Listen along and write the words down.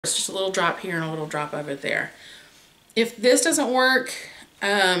It's just a little drop here and a little drop of it there. If this doesn't work,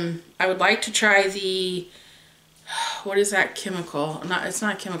 I would like to try the, what is that chemical? It's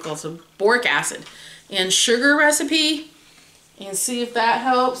not chemical, it's a boric acid and sugar recipe, and see if that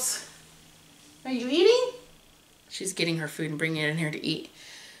helps. Are you eating? She's getting her food and bringing it in here to eat.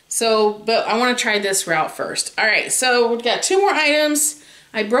 So, but I want to try this route first. All right, so we've got 2 more items.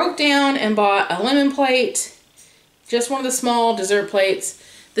 I broke down and bought a lemon plate, just one of the small dessert plates.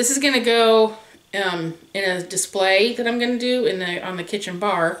 This is going to go in a display that I'm going to do on the kitchen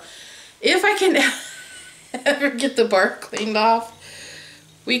bar. If I can ever get the bar cleaned off.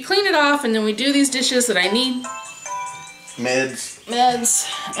 We clean it off and then we do these dishes that I need. Meds.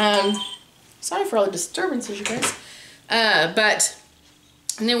 Sorry for all the disturbances, you guys. And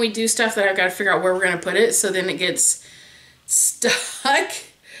then we do stuff that I've got to figure out where we're going to put it, so then it gets stuck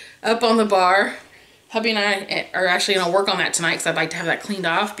up on the bar. Hubby and I are actually going to work on that tonight because I'd like to have that cleaned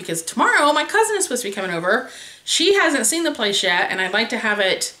off, because tomorrow my cousin is supposed to be coming over. She hasn't seen the place yet, and I'd like to have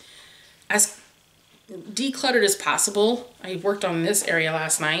it as decluttered as possible. I worked on this area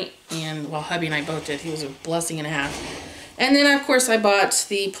last night, and well, hubby and I both did. He was a blessing and a half. And then of course I bought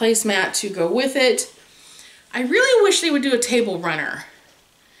the placemat to go with it. I really wish they would do a table runner.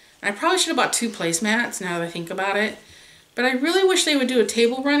 I probably should have bought 2 placemats now that I think about it. But I really wish they would do a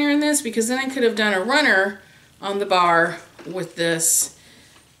table runner in this, because then I could have done a runner on the bar with this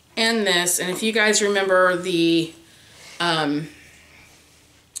and this. And if you guys remember the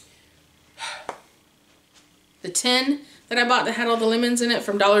tin that I bought that had all the lemons in it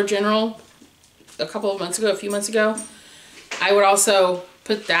from Dollar General a few months ago, I would also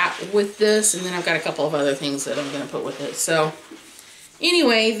put that with this, and then I've got a couple of other things that I'm going to put with it. So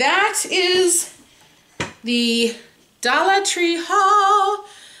anyway, that is the Dollar Tree haul.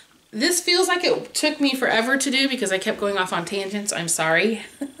 This feels like it took me forever to do because I kept going off on tangents. I'm sorry.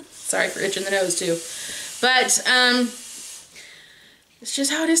 Sorry for itching the nose too. But it's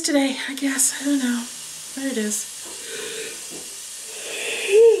just how it is today, I guess. I don't know. There it is.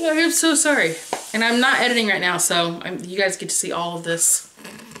 I am so sorry. And I'm not editing right now, so you guys get to see all of this.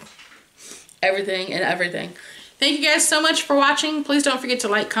 Everything and everything. Thank you guys so much for watching. Please don't forget to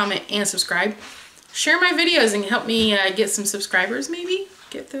like, comment, and subscribe. Share my videos and help me get some subscribers, maybe.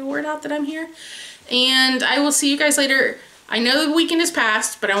 Get the word out that I'm here. And I will see you guys later. I know the weekend is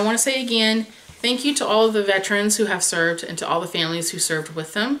past, but I want to say again, thank you to all of the veterans who have served and to all the families who served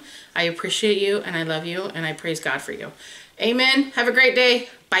with them. I appreciate you and I love you and I praise God for you. Amen. Have a great day.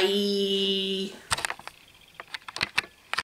 Bye.